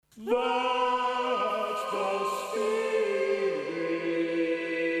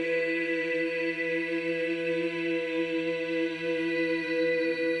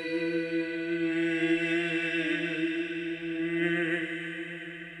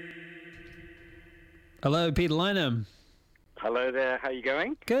Hello, Peter Lynham. Hello there, how are you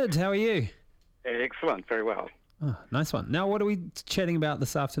going? Good, how are you? Excellent, very well. Oh, nice one. Now, what are we chatting about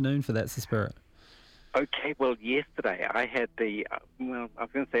this afternoon for That's the Spirit? Okay, well, yesterday I had the, I was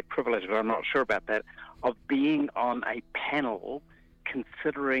going to say privilege, but I'm not sure about that, of being on a panel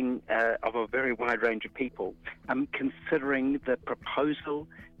considering, of a very wide range of people, considering the proposal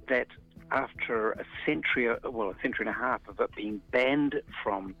that after a century and a half of it being banned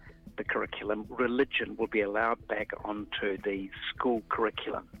from the curriculum, religion will be allowed back onto the school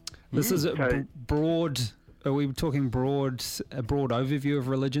curriculum. This is a broad... Are we talking a broad overview of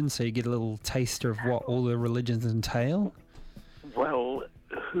religion, so you get a little taster of what all the religions entail? Well,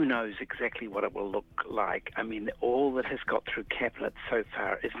 who knows exactly what it will look like. I mean, all that has got through Cabinet so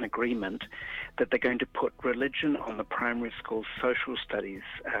far is an agreement that they're going to put religion on the primary school social studies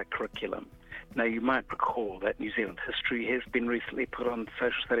curriculum. Now, you might recall that New Zealand history has been recently put on the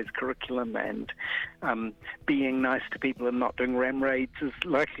social studies curriculum, and being nice to people and not doing ram raids is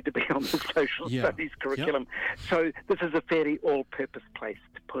likely to be on the social studies curriculum. Yep. So this is a fairly all-purpose place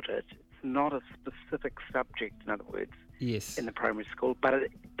to put it. It's not a specific subject, in other words, in the primary school, but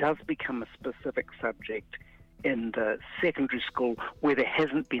it does become a specific subject in the secondary school where there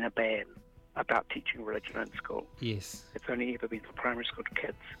hasn't been a ban about teaching religion in school. Yes. It's only ever been for primary school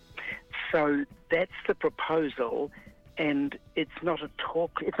kids. So that's the proposal, and it's not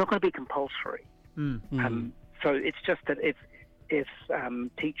going to be compulsory. So it's just that if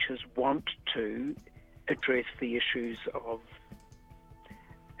teachers want to address the issues of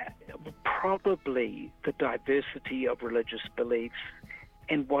probably the diversity of religious beliefs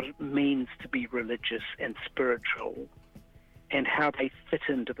and what it means to be religious and spiritual, and how they fit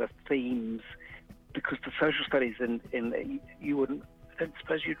into the themes, because the social studies you wouldn't. I don't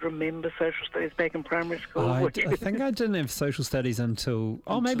suppose you'd remember social studies back in primary school. I think I didn't have social studies until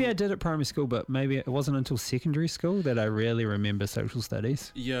maybe I did at primary school, but maybe it wasn't until secondary school that I really remember social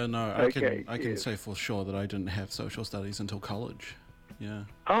studies. Yeah, no, I can say for sure that I didn't have social studies until college. Yeah.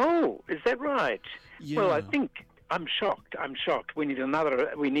 Oh, is that right? Yeah. Well, I think I'm shocked. We need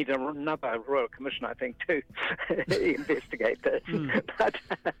another Royal Commission, I think, to investigate this.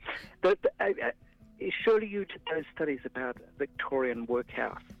 But surely you did those studies about Victorian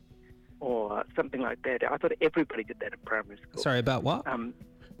workhouse or something like that. I thought everybody did that in primary school. Sorry, about what?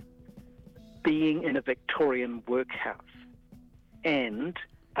 Being in a Victorian workhouse, and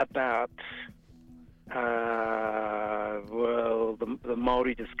about the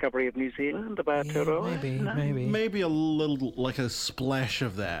Maori discovery of New Zealand, about maybe a little, like a splash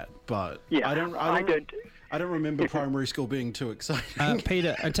of that, but I don't remember primary school being too exciting.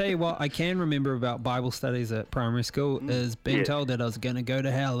 Peter, I tell you what I can remember about Bible studies at primary school is being told that I was going to go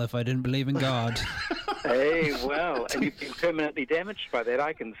to hell if I didn't believe in God. Hey, well, and you've been permanently damaged by that,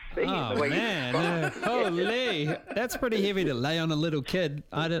 I can see. Oh, the way man. Holy. That's pretty heavy to lay on a little kid.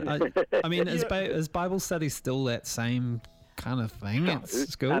 I mean, is Bible study still that same kind of thing at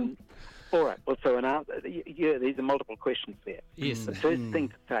school? All right. Well, so these are multiple questions there. Yes. The first thing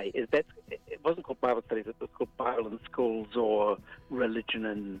to say is that it wasn't called Bible studies, it was called Bible in Schools or Religion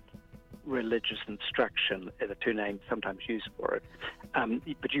and Religious Instruction are the two names sometimes used for it.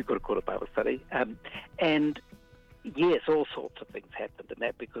 But you could have called it Bible study. And yes, all sorts of things happened in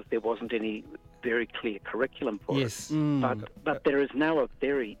that because there wasn't any very clear curriculum for it. But there is now a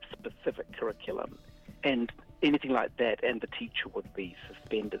very specific curriculum, and anything like that, and the teacher would be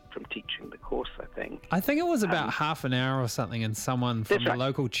suspended from teaching the course, I think. I think it was about half an hour or something, and someone from the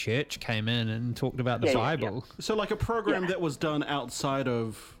local church came in and talked about the Bible. Yeah. So like a program that was done outside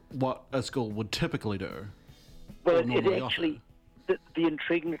of what a school would typically do. Well, it actually, the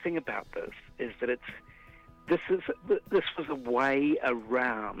intriguing thing about this is that this was a way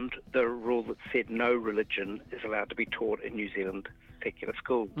around the rule that said no religion is allowed to be taught in New Zealand secular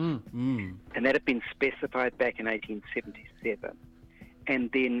schools. And that had been specified back in 1877.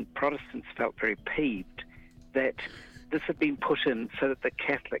 And then Protestants felt very peeved that this had been put in so that the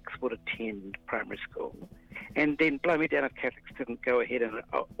Catholics would attend primary school. And then blow me down if Catholics didn't go ahead and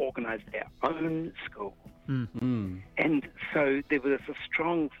organise their own school. And so there was a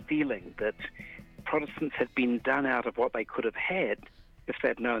strong feeling that Protestants had been done out of what they could have had if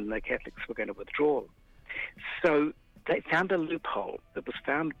they'd known the Catholics were going to withdraw. So they found a loophole that was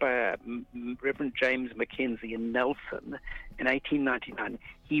found by Reverend James Mackenzie in Nelson in 1899.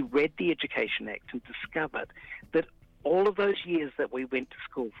 He read the Education Act and discovered that all of those years that we went to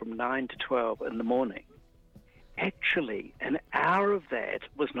school from 9 to 12 in the morning, actually an hour of that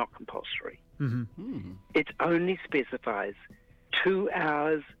was not compulsory. It only specifies 2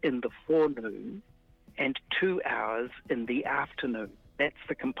 hours in the forenoon and 2 hours in the afternoon. That's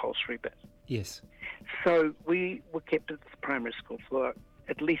the compulsory bit. Yes. So we were kept at this primary school for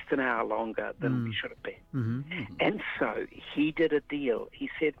at least an hour longer than we should have been. Mm-hmm. And so he did a deal. He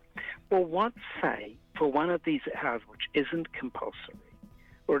said, well, what say for one of these hours, which isn't compulsory,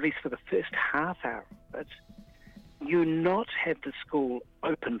 or at least for the first half hour of it, you not have the school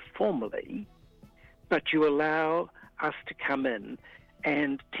open formally, but you allow us to come in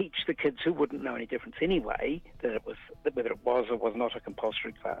and teach the kids who wouldn't know any difference anyway, that it was whether it was or was not a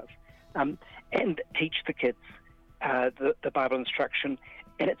compulsory class, and teach the kids the Bible instruction.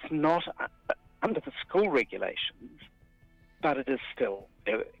 And it's not under the school regulations, but it is still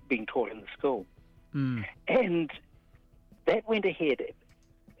being taught in the school. And that went ahead.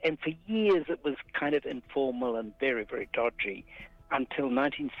 And for years it was kind of informal and very, very dodgy until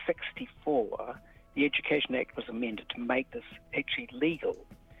 1964. The Education Act was amended to make this actually legal,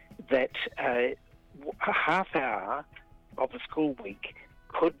 that a half hour of the school week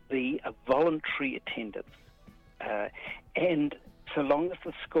could be a voluntary attendance. And so long as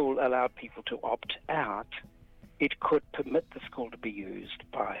the school allowed people to opt out, it could permit the school to be used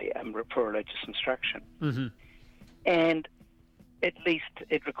for religious instruction. Mm-hmm. And at least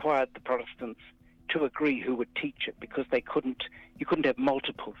it required the Protestants to agree who would teach it, because you couldn't have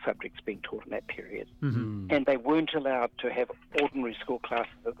multiple subjects being taught in that period. Mm-hmm. And they weren't allowed to have ordinary school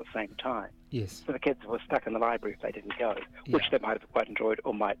classes at the same time. Yes. So the kids were stuck in the library if they didn't go, which they might have quite enjoyed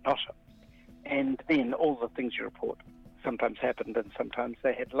or might not have. And then all the things you report sometimes happened, and sometimes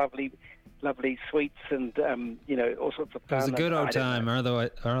they had lovely sweets and all sorts of fun. It was a good old time, or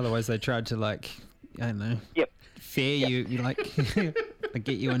otherwise they tried to, I don't know. Yep. Fear you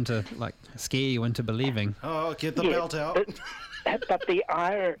get you into, scare you into believing. Oh, get the belt out. But the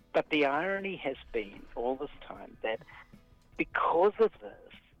irony has been all this time that because of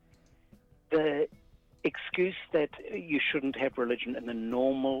this, the excuse that you shouldn't have religion in the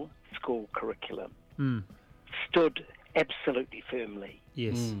normal school curriculum stood absolutely firmly.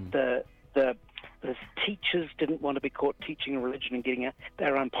 Yes. The teachers didn't want to be caught teaching religion and getting out. They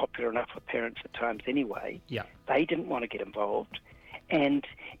were unpopular enough with parents at times anyway. Yeah. They didn't want to get involved. And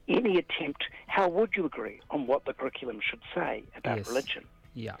any attempt, how would you agree on what the curriculum should say about religion?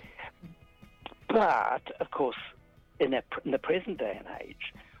 Yeah. But, of course, in the present day and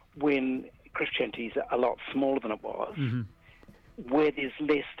age, when Christianity is a lot smaller than it was, where there's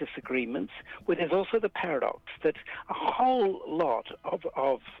less disagreements, where there's also the paradox that a whole lot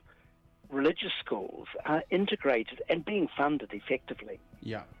of religious schools are integrated and being funded effectively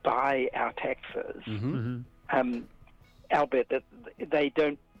by our taxes, albeit that they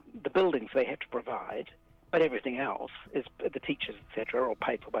don't, the buildings they have to provide, but everything else is the teachers, etc., are all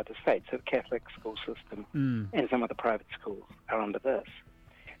paid for by the state. So the Catholic school system and some of the private schools are under this.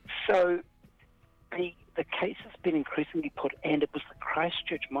 So the case has been increasingly put, and it was the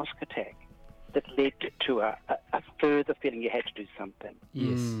Christchurch mosque attack that led to a further feeling you had to do something.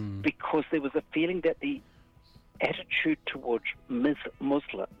 Yes. Because there was a feeling that the attitude towards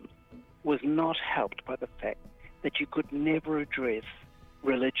Muslims was not helped by the fact that you could never address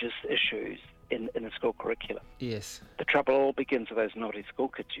religious issues in a school curriculum. Yes. The trouble all begins with those naughty school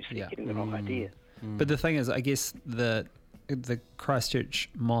kids, you see, getting the wrong ideas. But the thing is, I guess the Christchurch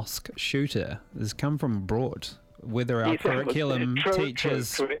mosque shooter has come from abroad. Whether our curriculum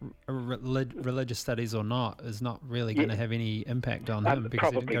teaches religious studies or not is not really going to have any impact on him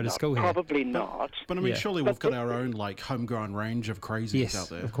because he didn't go to school here. Probably not. But I mean, surely we've got our own homegrown range of crazies out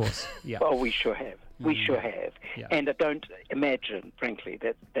there. Yes, of course. Yeah. Oh, we sure have. We sure have. Yeah. And I don't imagine, frankly,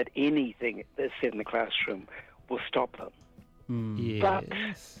 that anything that's said in the classroom will stop them.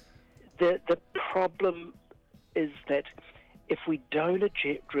 Yes. But the problem is that if we don't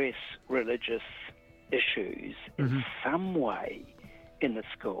address religious issues in some way in the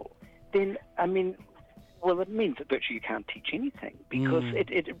school, then, it means that virtually you can't teach anything, because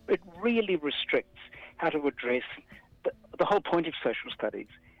it really restricts how to address the whole point of social studies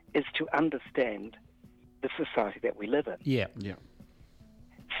is to understand the society that we live in. Yeah.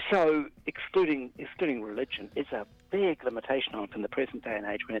 So excluding religion is a big limitation on it in the present day and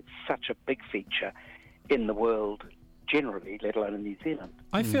age, when it's such a big feature in the world generally, let alone in New Zealand.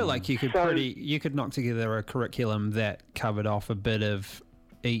 I feel like you could knock together a curriculum that covered off a bit of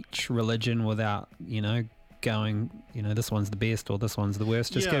each religion without, going, this one's the best or this one's the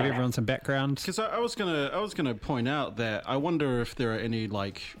worst. Just give everyone some background. Because I was gonna point out that I wonder if there are any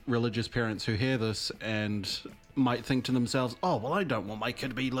religious parents who hear this and might think to themselves, oh, well, I don't want my kid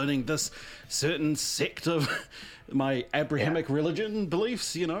to be learning this certain sect of my Abrahamic religion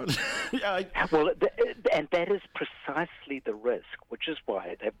beliefs, Well, and that is precisely the risk, which is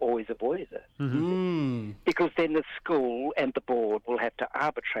why they've always avoided it. Because then the school and the board will have to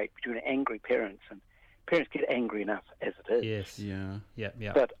arbitrate between angry parents parents get angry enough as it is. Yes. Yeah.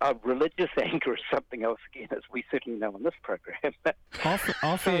 Yeah. But religious anger is something else again, as we certainly know on this program.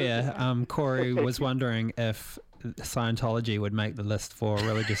 Off air, Corey was wondering if Scientology would make the list for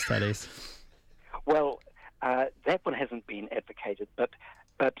religious studies. Well, that one hasn't been advocated, but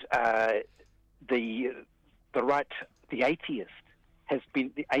the atheists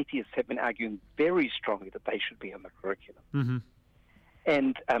have been arguing very strongly that they should be on the curriculum. Mm-hmm.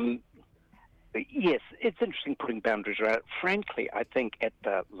 And yes, it's interesting putting boundaries around it. Frankly, I think at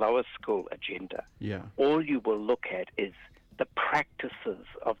the lower school agenda, all you will look at is the practices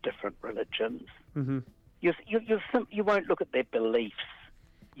of different religions. Mm-hmm. You won't look at their beliefs.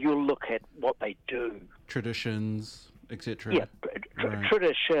 You'll look at what they do. Traditions, etc. Yeah,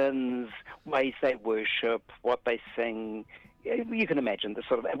 traditions, ways they worship, what they sing. You can imagine the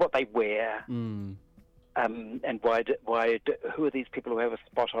sort of, and what they wear. Mm. And who are these people who have a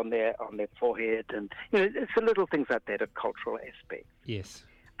spot on their forehead? And it's the little things like that of cultural aspects. Yes.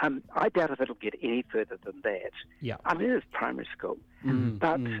 I doubt if it'll get any further than that. Yeah. I mean, it is primary school.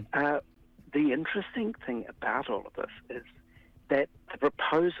 But the interesting thing about all of this is that the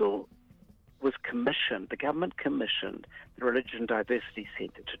proposal was commissioned, the government commissioned the Religion Diversity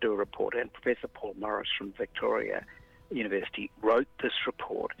Centre to do a report, and Professor Paul Morris from Victoria University wrote this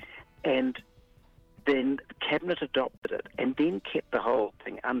report, and then the Cabinet adopted it, and then kept the whole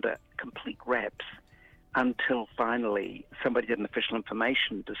thing under complete wraps until finally somebody did an official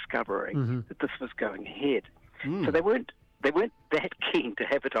information discovering that this was going ahead. So they weren't that keen to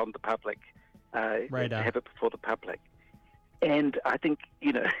have it on the public, to have it before the public. And I think,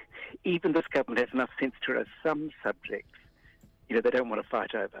 even this government has enough sense to know some subjects, they don't want to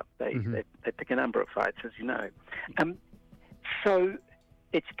fight over. They pick a number of fights, as you know. So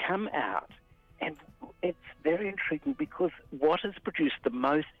it's come out, and it's very intriguing because what has produced the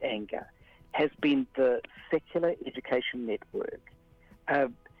most anger has been the Secular Education Network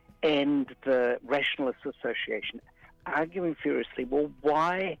and the Rationalist Association arguing furiously, well,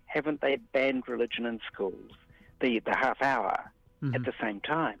 why haven't they banned religion in schools? The half hour at the same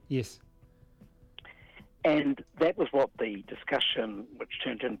time. Yes. And that was what the discussion, which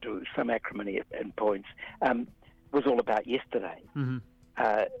turned into some acrimony at points, was all about yesterday.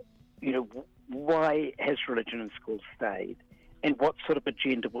 Why has religion in schools stayed, and what sort of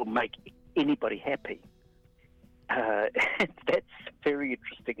agenda will make anybody happy? That's a very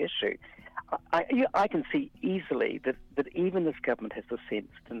interesting issue. I can see easily that even this government has the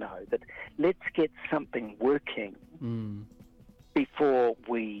sense to know that let's get something working before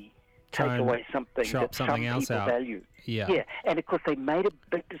we take away something that some people value. Yeah. And of course they made a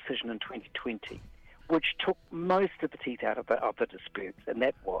big decision in 2020, which took most of the teeth out of the disputes, and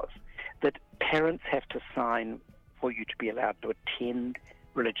that was that parents have to sign for you to be allowed to attend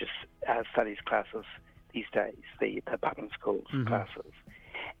religious studies classes these days, the public schools classes.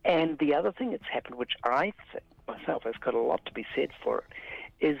 And the other thing that's happened, which I think myself has got a lot to be said for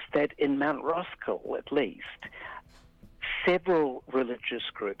it, is that in Mount Roskill, at least, several religious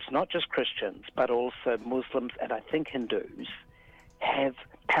groups, not just Christians, but also Muslims and I think Hindus, have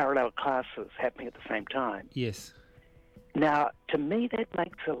parallel classes happening at the same time. Yes. Now, to me, that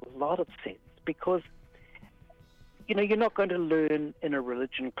makes a lot of sense because, you're not going to learn in a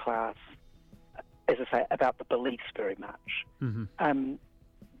religion class, as I say, about the beliefs very much.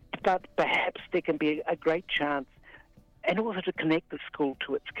 But perhaps there can be a great chance, and also to connect the school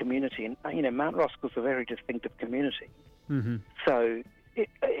to its community. And, Mount Roskill's a very distinctive community. So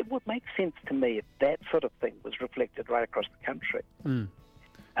it would make sense to me if that sort of thing was reflected right across the country.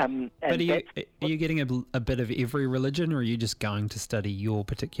 But are you getting a bit of every religion, or are you just going to study your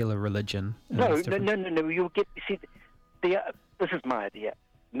particular religion? No. You'll get. See, this is my idea.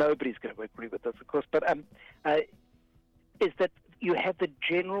 Nobody's going to agree with this, of course, but is that you have the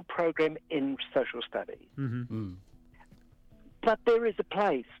general program in social studies. But there is a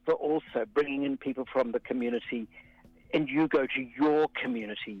place for also bringing in people from the community, and you go to your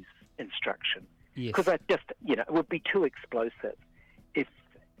community's instruction. Because it would be too explosive if,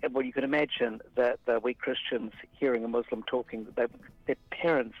 well, you can imagine that we Christians hearing a Muslim talking, their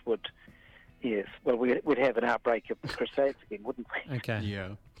parents would, we'd have an outbreak of the Crusades again, wouldn't we? Okay.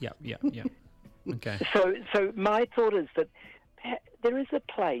 Yeah. Okay. So my thought is that there is a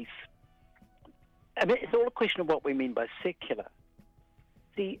place. I mean, it's all a question of what we mean by secular.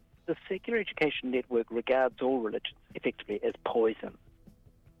 The Secular Education Network regards all religions effectively as poison,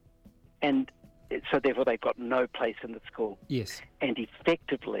 and so therefore they've got no place in the school. Yes. And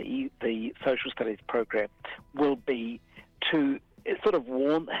effectively, the social studies program will be to sort of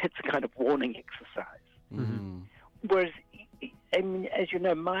warn. It's a kind of warning exercise. Whereas mean, as you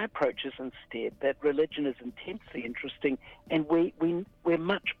know, my approach is instead that religion is intensely interesting, and we're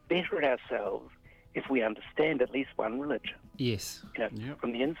much better at ourselves if we understand at least one religion. Yes.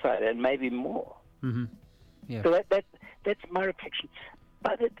 From the inside, and maybe more. Mm-hmm. Yeah. So that's my reflection.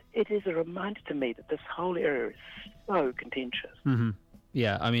 But it is a reminder to me that this whole area is so contentious. Mm-hmm.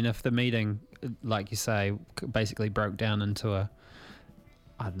 Yeah, I mean, if the meeting, like you say, basically broke down into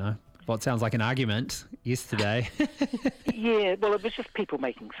I don't know, what sounds like an argument yesterday. Yeah, well, it was just people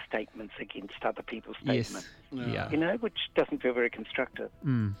making statements against other people's statements. Yes. Yeah. Which doesn't feel very constructive.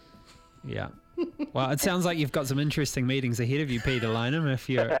 Mm. Yeah. Well, it sounds like you've got some interesting meetings ahead of you, Peter Lynham, if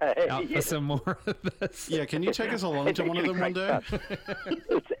you're out for some more of this. Yeah, can you take us along to one of them one day?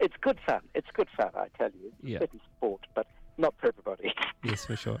 It's good fun. It's good fun, I tell you. It's certain sport, but not for everybody. Yes,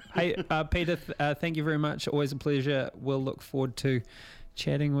 for sure. Hey, Peter, thank you very much. Always a pleasure. We'll look forward to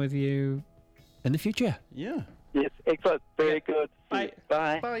chatting with you in the future. Yeah. Yes, excellent. Very good. Bye.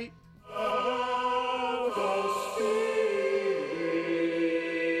 Bye. Bye.